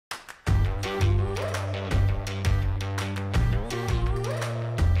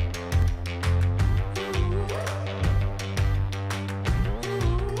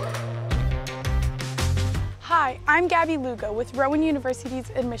Hi, I'm Gabby Lugo with Rowan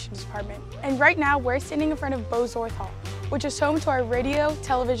University's Admissions Department, and right now we're standing in front of Bozorth Hall, which is home to our radio,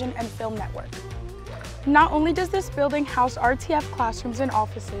 television, and film network. Not only does this building house RTF classrooms and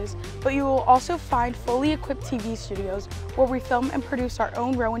offices, but you will also find fully equipped TV studios where we film and produce our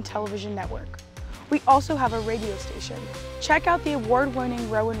own Rowan television network. We also have a radio station. Check out the award-winning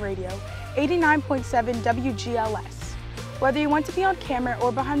Rowan Radio, 89.7 WGLS. Whether you want to be on camera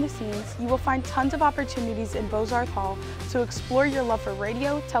or behind the scenes, you will find tons of opportunities in Bozorth Hall to explore your love for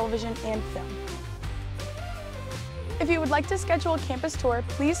radio, television, and film. If you would like to schedule a campus tour,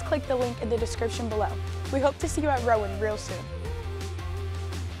 please click the link in the description below. We hope to see you at Rowan real soon.